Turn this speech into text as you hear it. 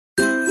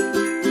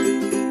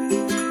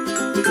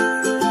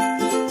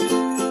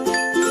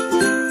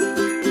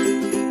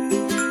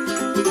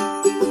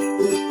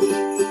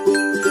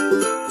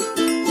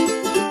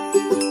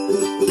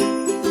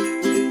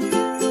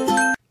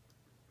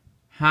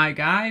Hi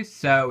guys,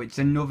 so it's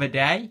another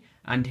day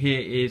and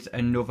here is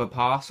another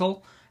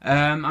parcel.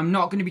 I'm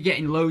not going to be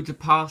getting loads of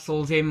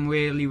parcels in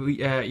really,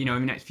 in the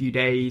next few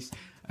days.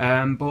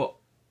 But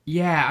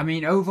yeah, I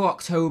mean over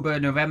October,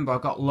 November I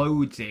got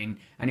loads in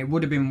and it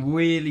would have been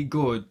really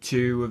good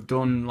to have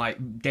done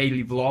like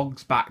daily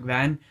vlogs back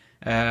then.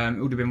 It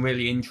would have been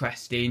really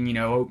interesting,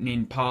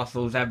 opening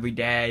parcels every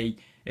day,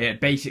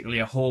 basically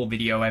a haul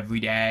video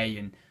every day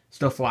and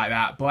stuff like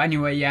that. But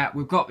anyway, yeah,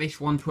 we've got this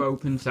one to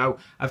open, so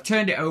I've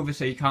turned it over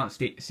so you can't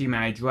see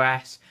my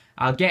address.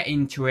 I'll get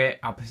into it,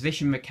 I'll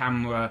position the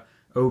camera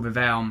over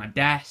there on my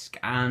desk,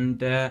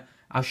 and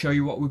I'll show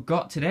you what we've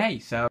got today.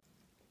 So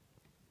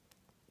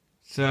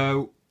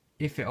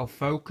if it'll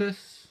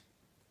focus,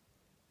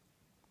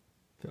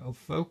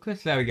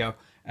 there we go.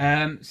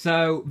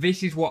 So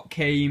this is what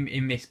came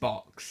in this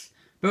box.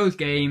 Those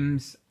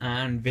games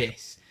and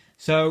this.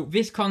 So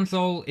this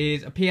console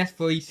is a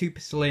PS3 Super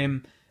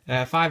Slim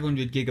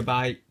 500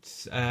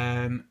 gigabytes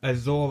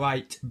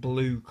Azurite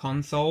blue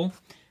console.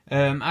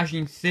 As you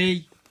can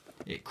see,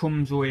 it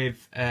comes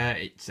with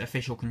its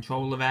official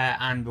controller there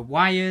and the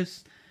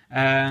wires.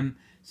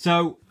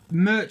 So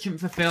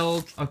merchant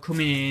fulfilled are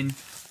coming in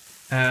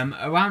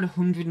around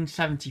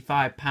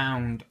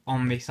 £175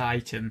 on this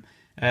item.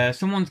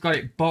 Someone's got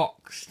it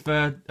boxed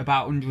for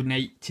about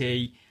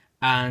 180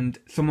 and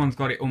someone's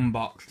got it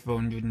unboxed for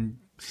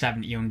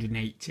 170,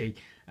 180.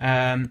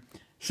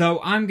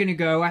 So I'm going to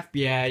go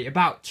FBA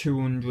about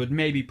 200,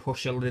 maybe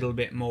push a little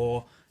bit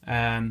more.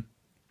 But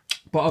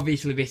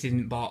obviously this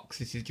isn't boxed,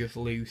 this is just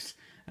loose.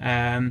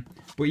 But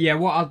yeah,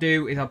 what I'll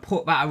do is I'll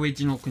put that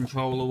original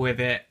controller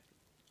with it.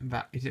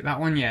 Is it that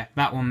one? Yeah,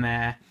 that one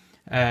there.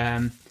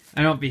 And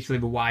obviously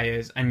the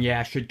wires, and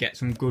yeah, I should get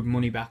some good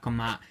money back on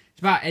that.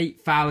 It's about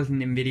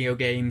 8,000 in video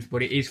games,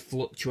 but it is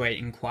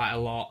fluctuating quite a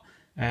lot.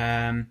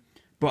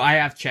 But I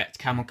have checked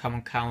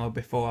Camel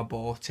before I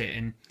bought it,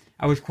 and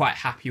I was quite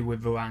happy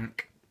with the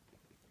rank.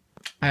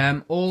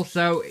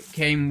 Also, it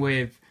came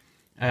with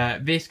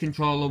this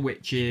controller,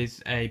 which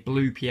is a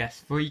blue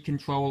PS3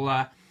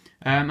 controller.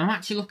 I'm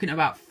actually looking at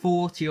about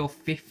 £40 or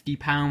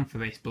 £50 for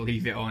this,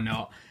 believe it or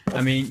not.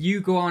 I mean,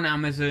 you go on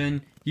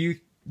Amazon, you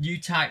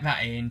type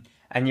that in,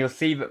 and you'll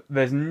see that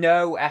there's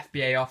no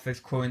FBA offers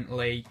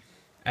currently.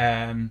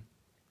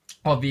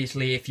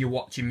 Obviously, if you're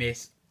watching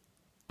this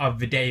of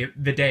the day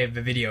of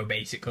the video,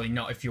 basically,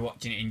 not if you're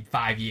watching it in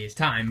 5 years'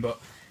 time, but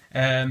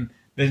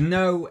there's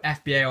no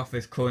FBA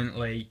offers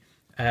currently.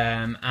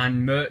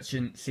 And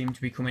merchants seem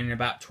to be coming in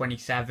about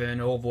 27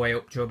 all the way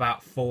up to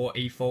about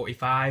 40,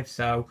 45.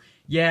 So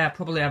yeah,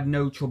 probably have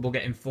no trouble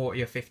getting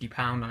 40 or £50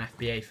 on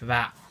FBA for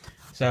that.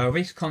 So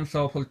this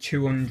console for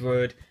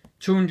 200,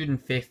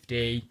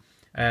 250.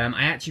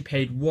 I actually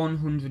paid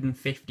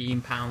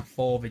 £115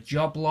 for the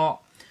job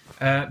lot.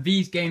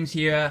 These games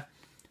here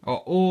are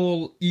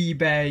all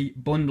eBay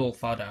bundle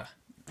fodder,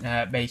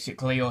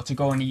 basically, or to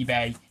go on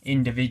eBay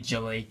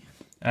individually.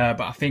 But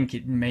I think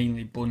it's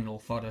mainly bundle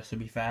fodder, to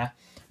be fair.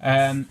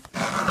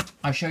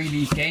 I'll show you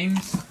these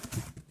games.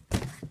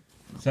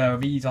 So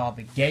these are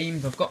the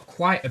games. I've got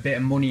quite a bit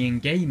of money in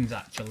games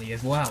actually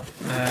as well.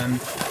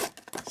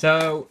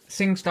 So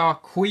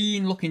SingStar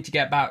Queen, looking to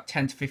get about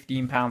 £10 to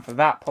 £15 for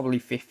that, probably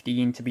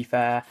 15 to be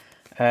fair.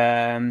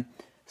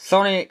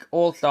 Sonic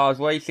All Stars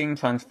Racing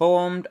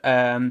Transformed,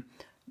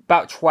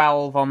 about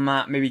 12 on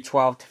that, maybe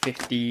 12 to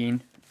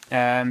 15.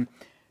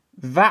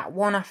 That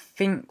one I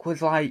think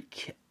was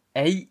like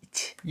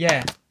 8.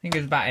 Yeah, I think it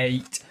was about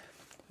 8.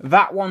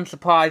 That one,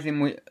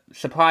 surprisingly,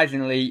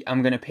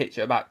 I'm going to pitch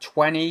at about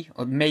 20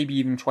 or maybe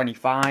even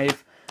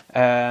 25.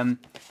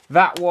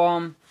 That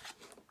one,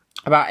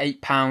 about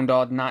 £8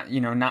 odd,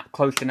 not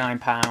close to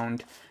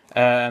 £9.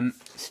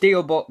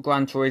 Steelbook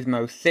Gran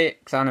Turismo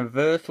 6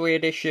 Anniversary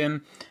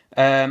Edition.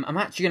 I'm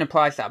actually going to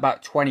price that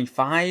about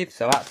 25,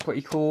 so that's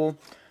pretty cool.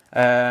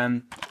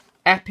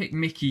 Epic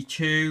Mickey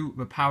 2,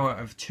 The Power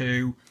of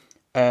 2.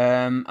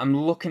 I'm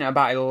looking at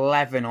about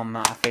 11 on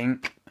that, I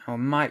think. Or it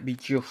might be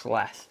just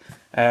less.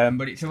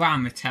 But it's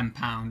around the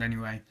 £10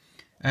 anyway.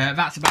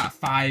 That's about a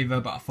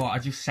 £5, but I thought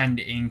I'd just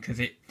send it in because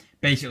it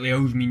basically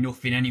owes me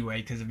nothing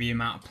anyway because of the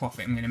amount of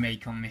profit I'm going to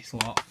make on this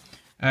lot.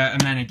 And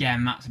then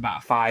again, that's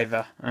about a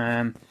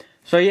 £5.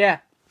 So yeah,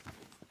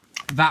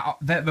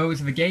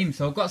 those are the games.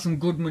 So I've got some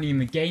good money in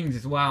the games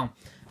as well.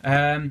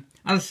 As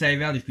I say,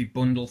 they'll just be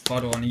bundle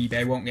fodder on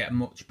eBay. Won't get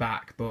much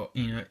back, but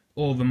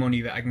all the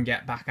money that I can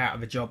get back out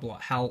of the job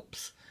lot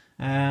helps.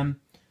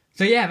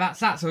 So yeah, that's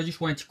that. So I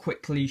just wanted to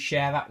quickly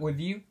share that with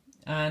you,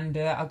 and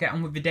I'll get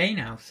on with the day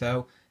now.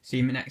 So see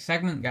you in the next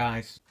segment,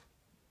 guys.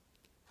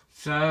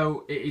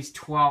 So it is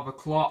 12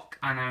 o'clock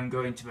and I'm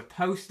going to the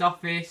post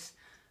office.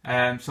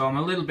 So I'm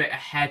a little bit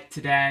ahead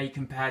today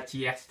compared to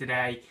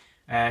yesterday.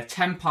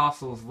 10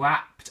 parcels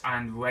wrapped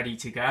and ready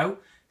to go.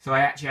 So I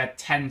actually had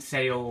 10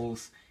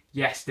 sales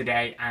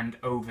yesterday and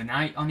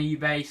overnight on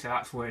eBay, so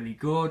that's really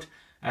good.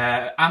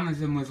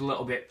 Amazon was a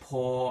little bit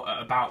poor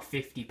at about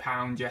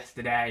 £50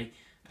 yesterday,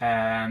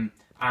 and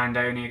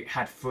I only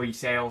had 3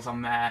 sales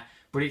on there,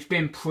 but it's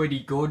been pretty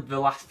good the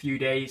last few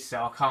days,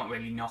 so I can't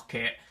really knock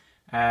it.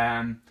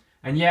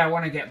 And yeah,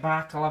 when I get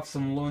back, I'll have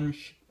some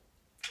lunch.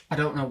 I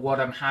don't know what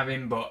I'm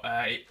having, but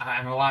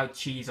I'm allowed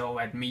cheese or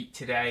red meat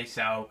today,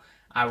 so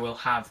I will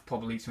have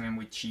probably something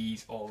with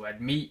cheese or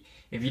red meat.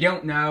 If you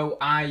don't know,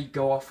 I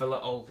go off a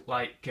little,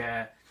 like,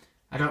 I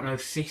don't know,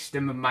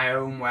 system of my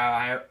own where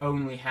I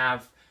only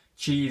have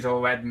cheese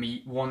or red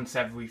meat once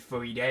every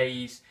 3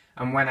 days,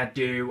 and when I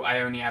do,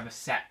 I only have a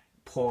set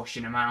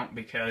portion amount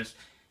because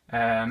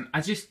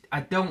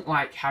I don't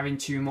like having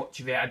too much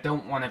of it. I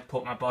don't want to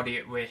put my body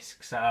at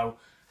risk, so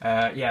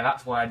yeah,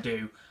 that's what I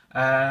do.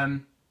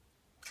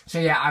 So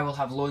yeah, I will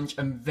have lunch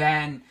and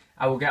then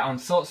I will get on,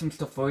 sort some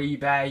stuff for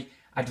eBay.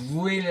 I'd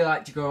really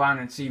like to go around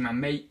and see my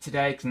mate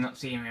today because I'm not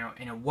seeing him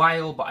in a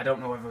while, but I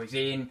don't know whether he's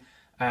in.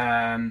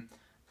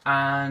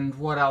 And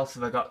what else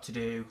have I got to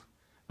do?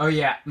 Oh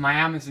yeah, my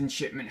Amazon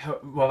shipment,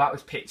 well, that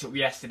was picked up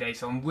yesterday,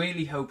 so I'm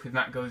really hoping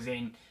that goes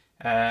in,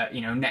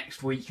 you know,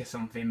 next week or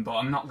something, but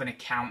I'm not going to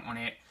count on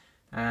it.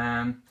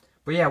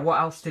 But yeah, what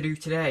else to do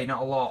today?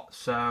 Not a lot,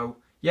 so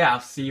yeah,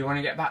 I'll see you when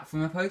I get back from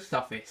the post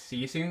office. See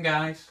you soon,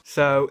 guys.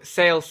 So,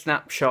 sales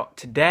snapshot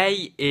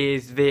today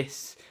is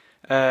this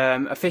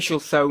official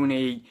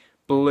Sony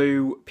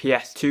blue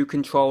PS2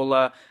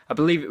 controller. I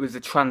believe it was a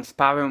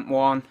transparent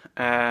one.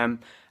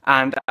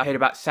 And I paid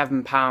about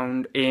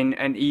 £7 in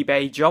an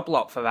eBay job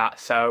lot for that.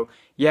 So,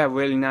 yeah,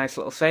 really nice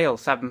little sale.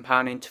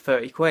 £7 into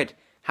 30 quid.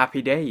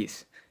 Happy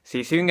days. See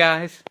you soon,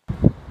 guys.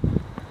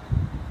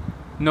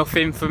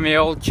 Nothing from the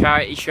old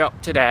charity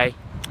shop today.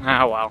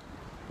 Ah, well.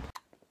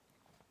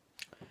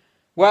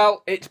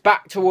 Well, it's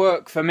back to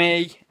work for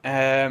me.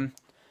 I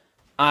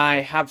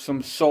have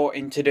some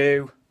sorting to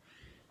do.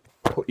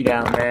 Put you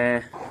down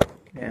there.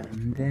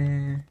 Down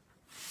there.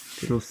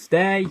 It'll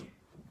stay.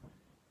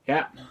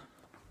 Yep.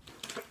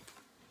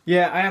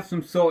 Yeah, I have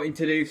some sorting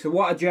to do. So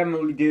what I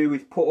generally do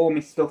is put all my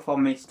stuff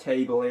on this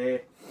table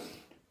here.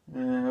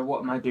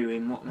 What am I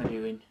doing? What am I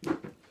doing?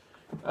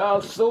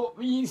 I'll sort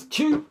these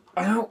two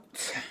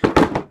out.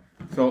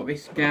 Sort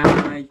this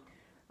guy.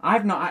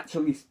 I've not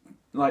actually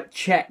like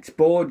checked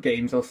board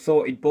games or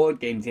sorted board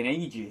games in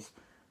ages.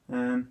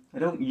 I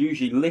don't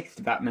usually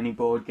list that many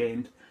board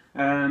games.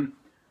 I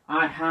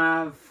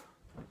have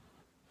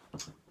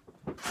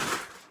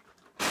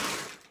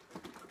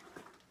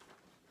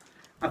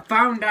I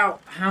found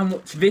out how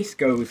much this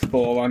goes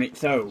for on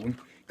its own.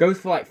 It goes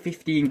for like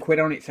 15 quid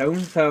on its own,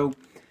 so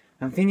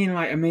I'm thinking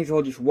like I may as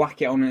well just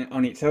whack it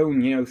on its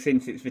own, you know,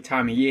 since it's the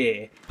time of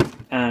year.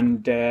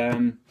 And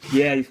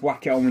yeah, just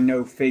whack it on with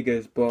no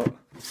figures, but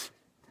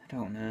I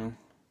don't know.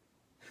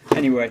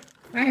 Anyway,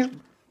 I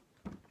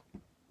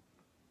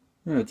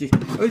was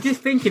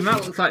just thinking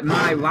that looks like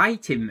my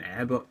light in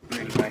there, but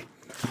anyway.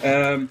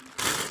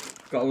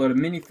 Got a lot of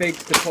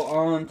minifigs to put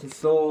on, to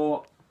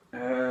sort.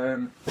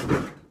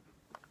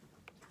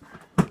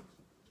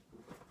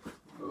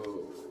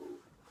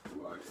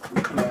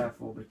 Be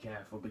careful, be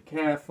careful, be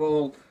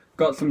careful.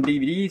 Got some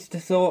DVDs to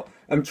sort.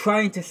 I'm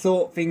trying to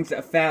sort things that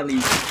are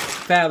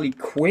fairly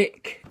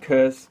quick,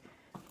 because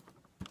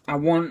I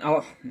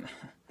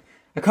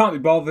can't be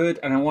bothered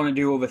and I want to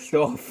do other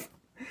stuff.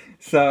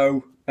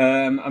 So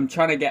I'm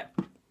trying to get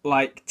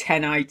like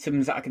 10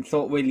 items that I can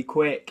sort really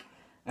quick.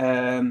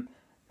 And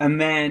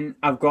then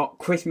I've got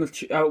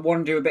Christmas. I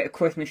want to do a bit of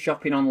Christmas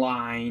shopping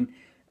online.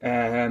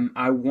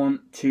 I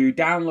want to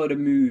download a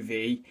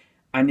movie.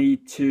 I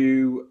need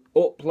to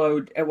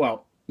upload.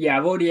 Well, yeah,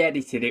 I've already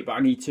edited it, but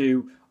I need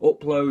to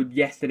upload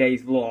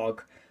yesterday's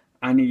vlog.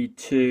 I need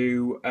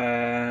to.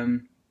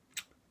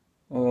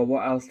 Or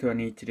what else do I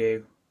need to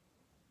do?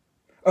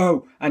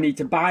 Oh, I need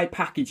to buy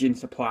packaging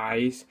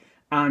supplies,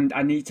 and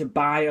I need to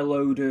buy a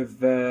load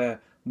of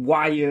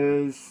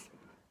wires,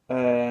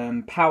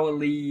 power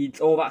leads,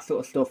 all that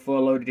sort of stuff for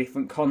a load of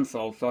different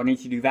consoles, so I need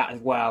to do that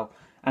as well.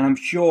 And I'm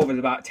sure there's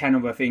about 10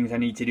 other things I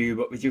need to do,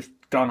 but they've just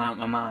gone out of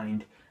my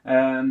mind.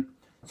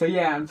 So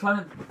yeah, I'm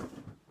trying to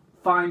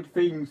find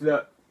things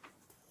that,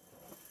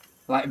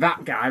 like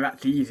that guy,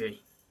 that's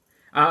easy.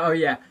 Oh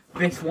yeah,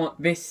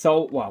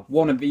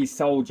 one of these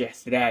sold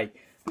yesterday.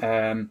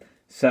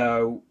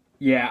 So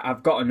yeah,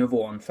 I've got another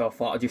one, so I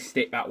thought I'd just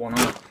stick that one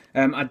on.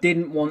 I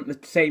didn't want the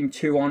same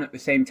two on at the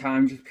same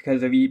time just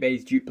because of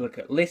eBay's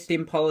duplicate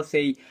listing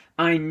policy.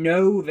 I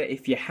know that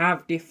if you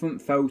have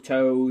different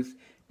photos,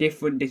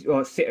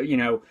 you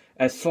know,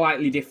 a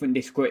slightly different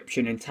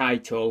description and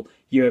title,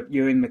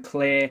 you're in the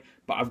clear.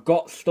 But I've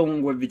got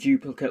stung with the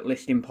duplicate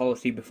listing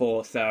policy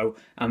before, so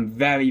I'm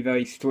very,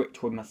 very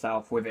strict with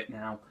myself with it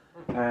now.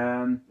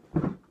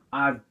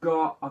 I've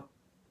got.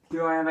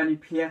 Do I have any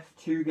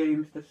PS2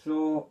 games to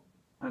sort?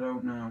 I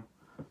don't know.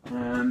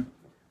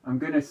 I'm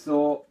gonna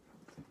sort.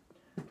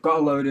 Got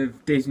a load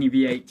of Disney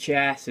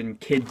VHS and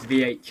kids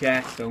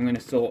VHS, so I'm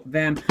gonna sort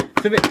them.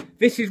 So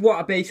this is what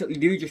I basically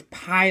do: just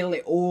pile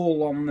it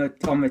all on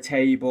the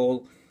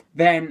table.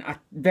 Then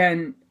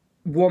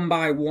one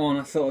by one,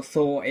 I sort of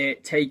sort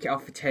it, take it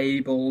off the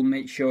table,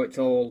 make sure it's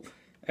all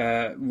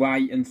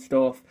right and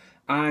stuff.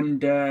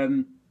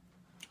 And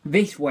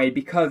this way,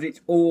 because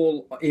it's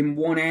all in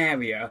one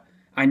area,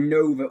 I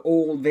know that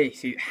all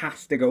this, it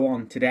has to go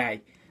on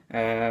today.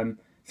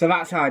 So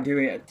that's how I do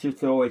it. It's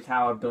just always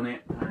how I've done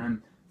it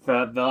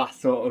for the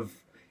last sort of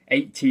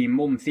 18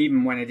 months.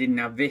 Even when I didn't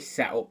have this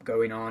setup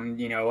going on,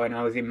 you know, when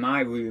I was in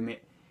my room,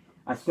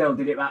 I still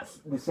did it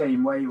the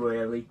same way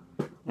really,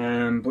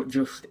 but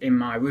just in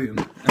my room.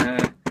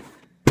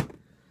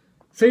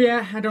 So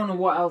yeah, I don't know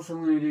what else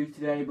I'm going to do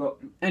today, but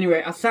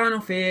anyway, I'll sign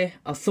off here,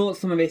 I'll sort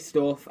some of this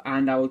stuff,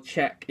 and I will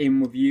check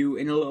in with you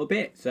in a little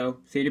bit. So,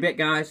 see you in a bit,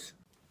 guys.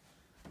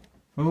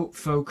 Oh,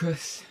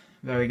 focus.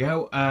 There we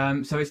go.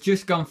 So it's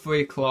just gone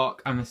 3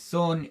 o'clock, and the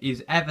sun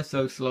is ever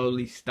so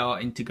slowly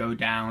starting to go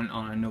down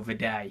on another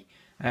day.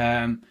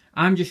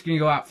 I'm just going to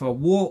go out for a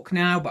walk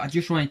now, but I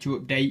just wanted to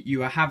update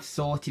you. I have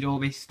sorted all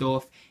this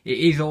stuff. It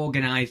is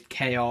organised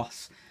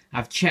chaos.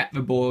 I've checked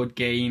the board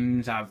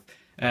games, I've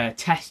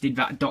tested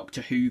that Doctor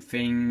Who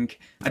thing.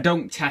 I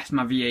don't test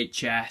my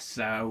VHS,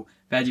 so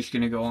they're just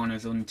going to go on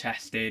as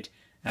untested.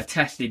 I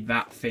tested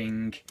that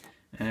thing.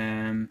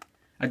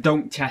 I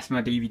don't test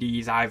my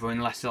DVDs either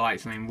unless they're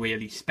like something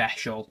really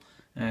special.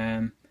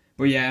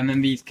 But yeah, and then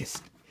these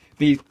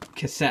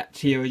cassettes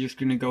here are just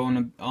going to go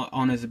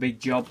on as a big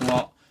job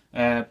lot.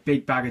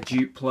 Big bag of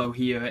Duplo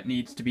here that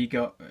needs to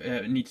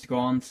go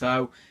on.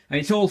 So and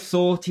it's all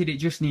sorted. It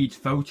just needs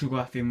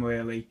photographing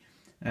really.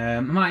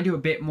 I might do a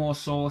bit more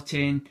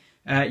sorting.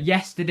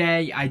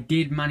 Yesterday I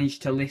did manage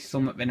to list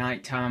some at the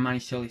night time. I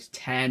managed to list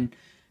 10,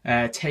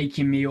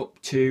 taking me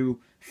up to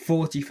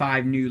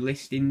 45 new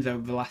listings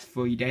over the last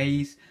 3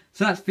 days.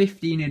 So that's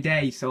 15 a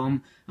day. So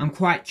I'm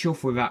quite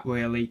chuffed with that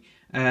really.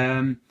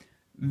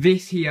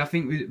 This here, I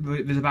think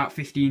there's about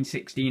 15,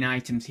 16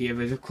 items here.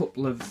 There's a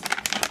couple of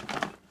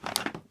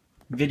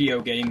video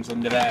games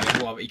under there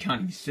as well that you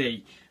can't even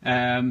see.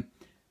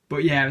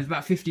 But yeah, there's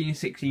about 15 or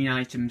 16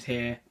 items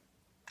here.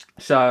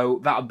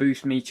 So that'll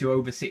boost me to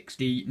over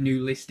 60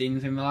 new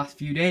listings in the last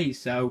few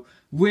days. So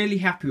really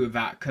happy with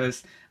that,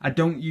 because I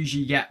don't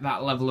usually get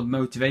that level of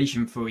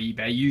motivation for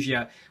eBay.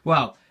 Usually,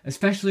 well,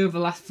 especially over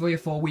the last 3 or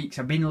 4 weeks,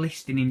 I've been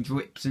listing in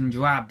drips and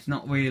drabs,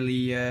 not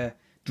really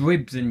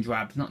dribs and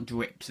drabs, not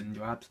drips and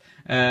drabs.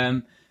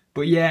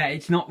 But yeah,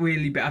 it's not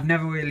really, but I've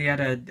never really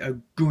had a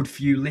good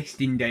few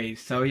listing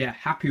days. So yeah,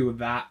 happy with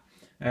that.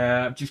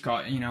 I've just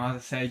got, you know, as I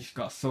say, just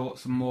got to sort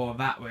some more of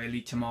that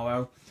really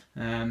tomorrow.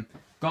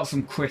 Got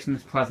some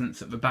Christmas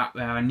presents at the back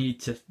there. I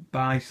need to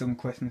buy some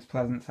Christmas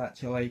presents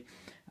actually.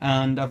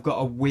 And I've got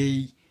a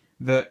Wii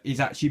that is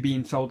actually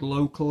being sold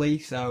locally,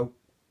 so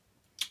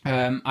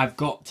I've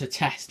got to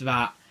test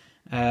that.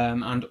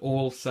 And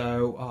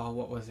also, oh,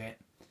 what was it?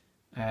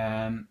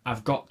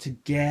 I've got to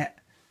get...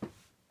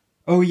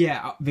 Oh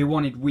yeah, they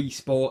wanted Wii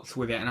Sports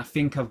with it, and I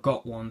think I've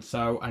got one,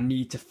 so I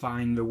need to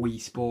find the Wii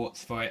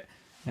Sports for it.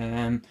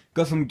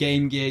 Got some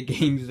Game Gear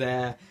games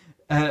there.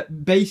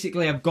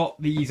 Basically, I've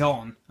got these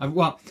on.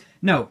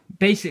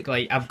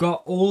 Basically, I've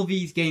got all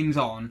these games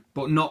on,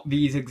 but not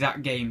these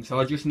exact games, so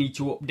I just need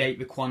to update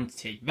the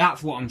quantity.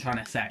 That's what I'm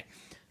trying to say.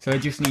 So I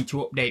just need to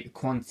update the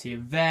quantity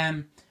of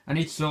them. I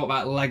need to sort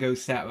that Lego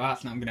set, but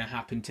that's not going to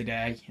happen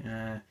today.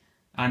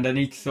 And I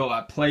need to sort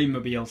that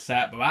Playmobil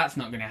set, but that's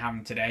not going to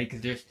happen today,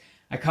 because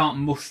I can't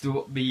muster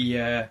up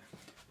the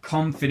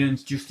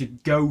confidence just to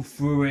go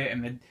through it,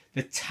 and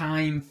the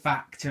time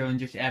factor and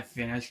just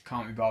everything. I just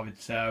can't be bothered,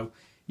 so...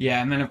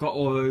 Yeah, and then I've got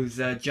all those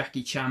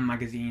Jackie Chan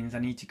magazines. I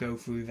need to go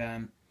through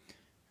them.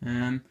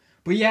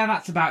 But yeah,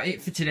 that's about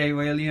it for today,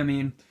 really. I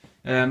mean,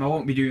 I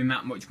won't be doing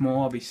that much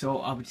more. I'll be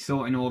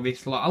sorting all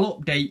this lot. I'll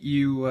update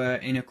you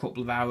in a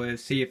couple of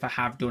hours, see if I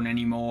have done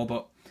any more.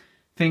 But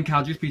I think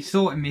I'll just be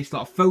sorting this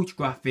lot,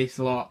 photograph this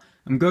lot.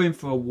 I'm going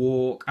for a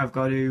walk. I've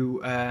got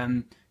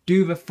to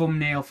do the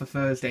thumbnail for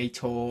Thursday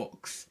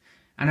Talks,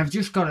 and I've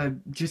just got to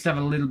have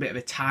a little bit of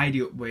a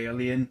tidy up,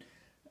 really, and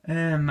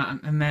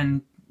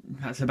then.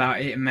 That's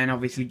about it, and then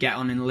obviously get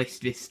on and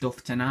list this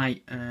stuff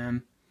tonight.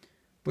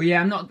 But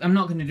yeah, I'm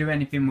not going to do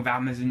anything with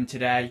Amazon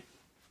today.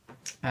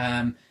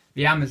 The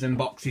Amazon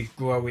box is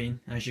growing,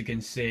 as you can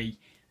see.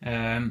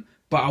 But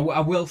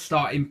I will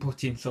start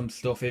inputting some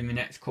stuff in the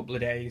next couple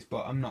of days,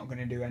 but I'm not going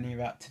to do any of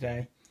that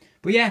today.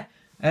 But yeah,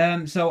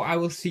 so I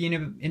will see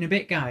you in a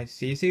bit, guys.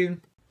 See you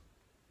soon.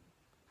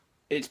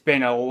 It's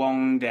been a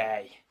long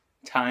day.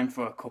 Time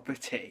for a cup of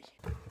tea.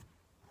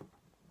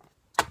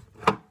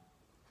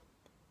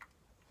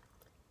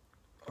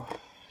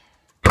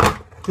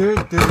 Got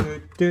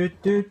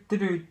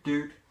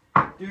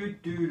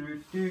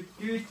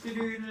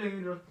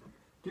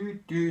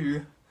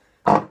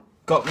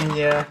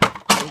me,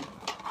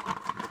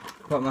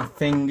 got my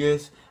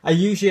fingers. I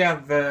usually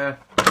have,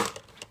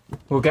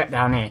 we'll get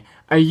down here.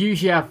 I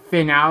usually have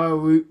thin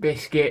arrowroot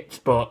biscuits,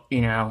 but,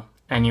 you know,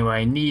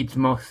 anyway, needs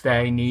must,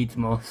 needs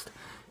must.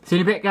 See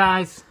you in a bit,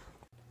 guys.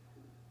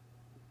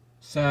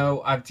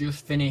 So, I've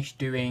just finished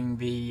doing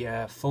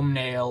the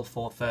thumbnail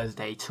for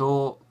Thursday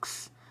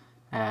Talks.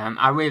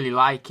 I really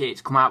like it,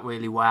 it's come out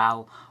really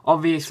well.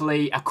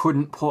 Obviously, I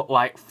couldn't put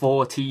like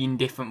 14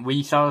 different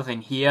resellers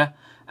in here,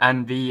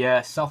 and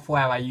the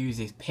software I use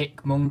is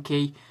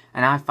PicMonkey,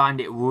 and I find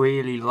it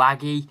really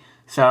laggy.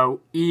 So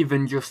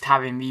even just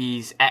having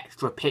these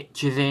extra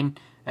pictures in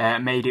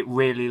made it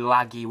really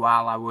laggy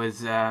while I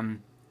was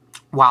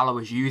while I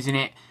was using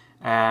it.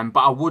 But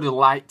I would have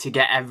liked to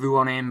get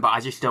everyone in, but I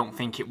just don't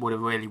think it would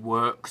have really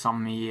worked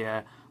on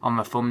the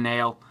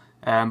thumbnail.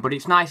 But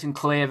it's nice and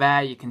clear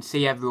there. You can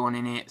see everyone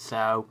in it.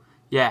 So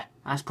yeah,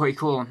 that's pretty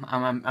cool.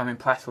 I'm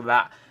impressed with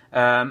that.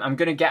 I'm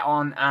gonna get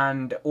on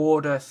and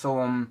order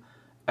some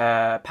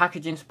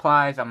packaging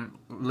supplies. I'm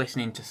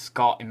listening to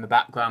Scott in the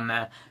background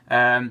there.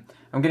 I'm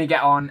gonna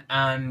get on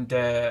and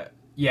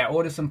yeah,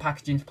 order some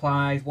packaging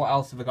supplies. What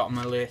else have I got on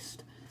my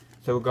list?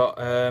 So we've got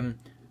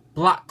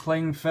black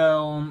cling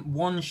film,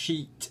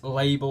 1-sheet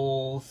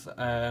labels,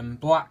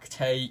 black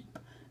tape,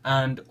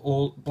 and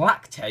all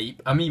black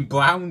tape. I mean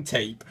brown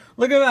tape.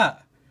 Look at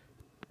that,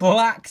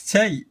 black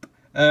tape.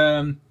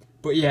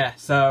 But yeah,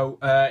 so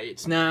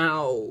it's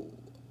now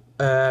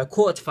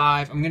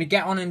 4:45. I'm gonna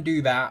get on and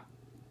do that.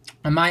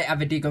 I might have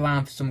a dig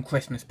around for some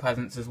Christmas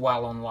presents as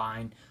well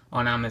online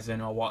on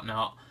Amazon or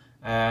whatnot.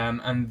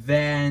 And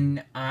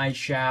then I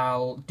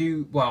shall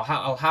do, well,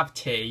 I'll have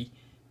tea,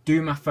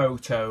 do my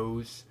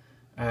photos,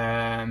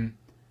 and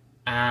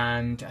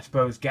I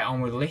suppose get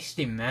on with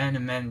listing then,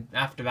 and then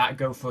after that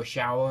go for a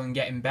shower and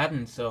get in bed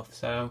and stuff.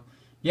 So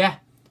yeah,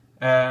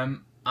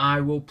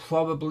 I will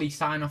probably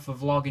sign off the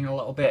vlog in a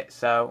little bit,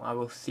 so I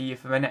will see you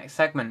for the next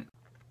segment.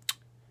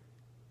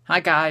 Hi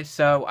guys,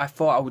 so I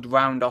thought I would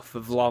round off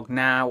the vlog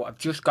now. I've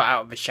just got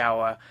out of the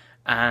shower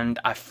and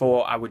I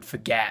thought I would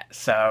forget,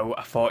 so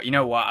I thought, you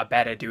know what, I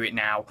better do it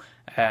now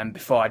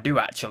before I do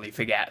actually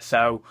forget.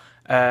 So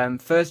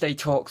Thursday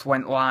Talks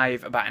went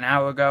live about an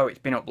hour ago. It's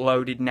been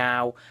uploaded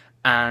now,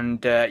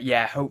 and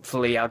yeah,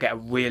 hopefully I'll get a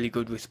really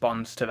good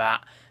response to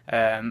that.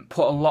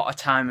 Put a lot of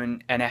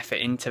time and effort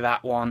into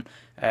that one,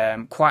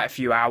 quite a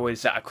few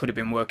hours that I could have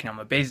been working on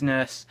my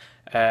business,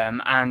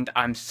 and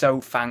I'm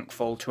so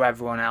thankful to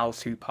everyone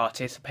else who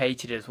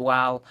participated as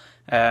well.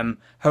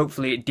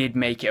 Hopefully it did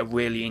make it a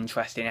really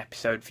interesting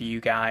episode for you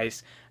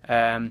guys.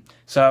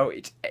 So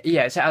it's,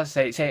 yeah, as I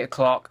say, it's 8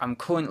 o'clock. I'm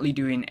currently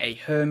doing a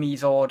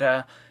Hermes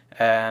order,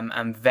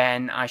 and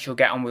then I shall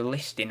get on with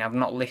listing. I've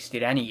not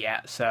listed any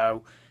yet,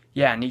 so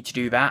yeah, I need to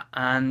do that,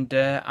 and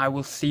I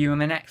will see you in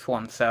the next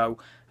one. So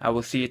I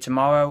will see you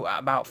tomorrow at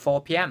about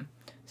 4 PM.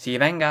 See you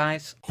then,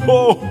 guys.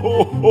 Ho,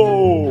 ho,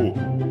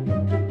 ho!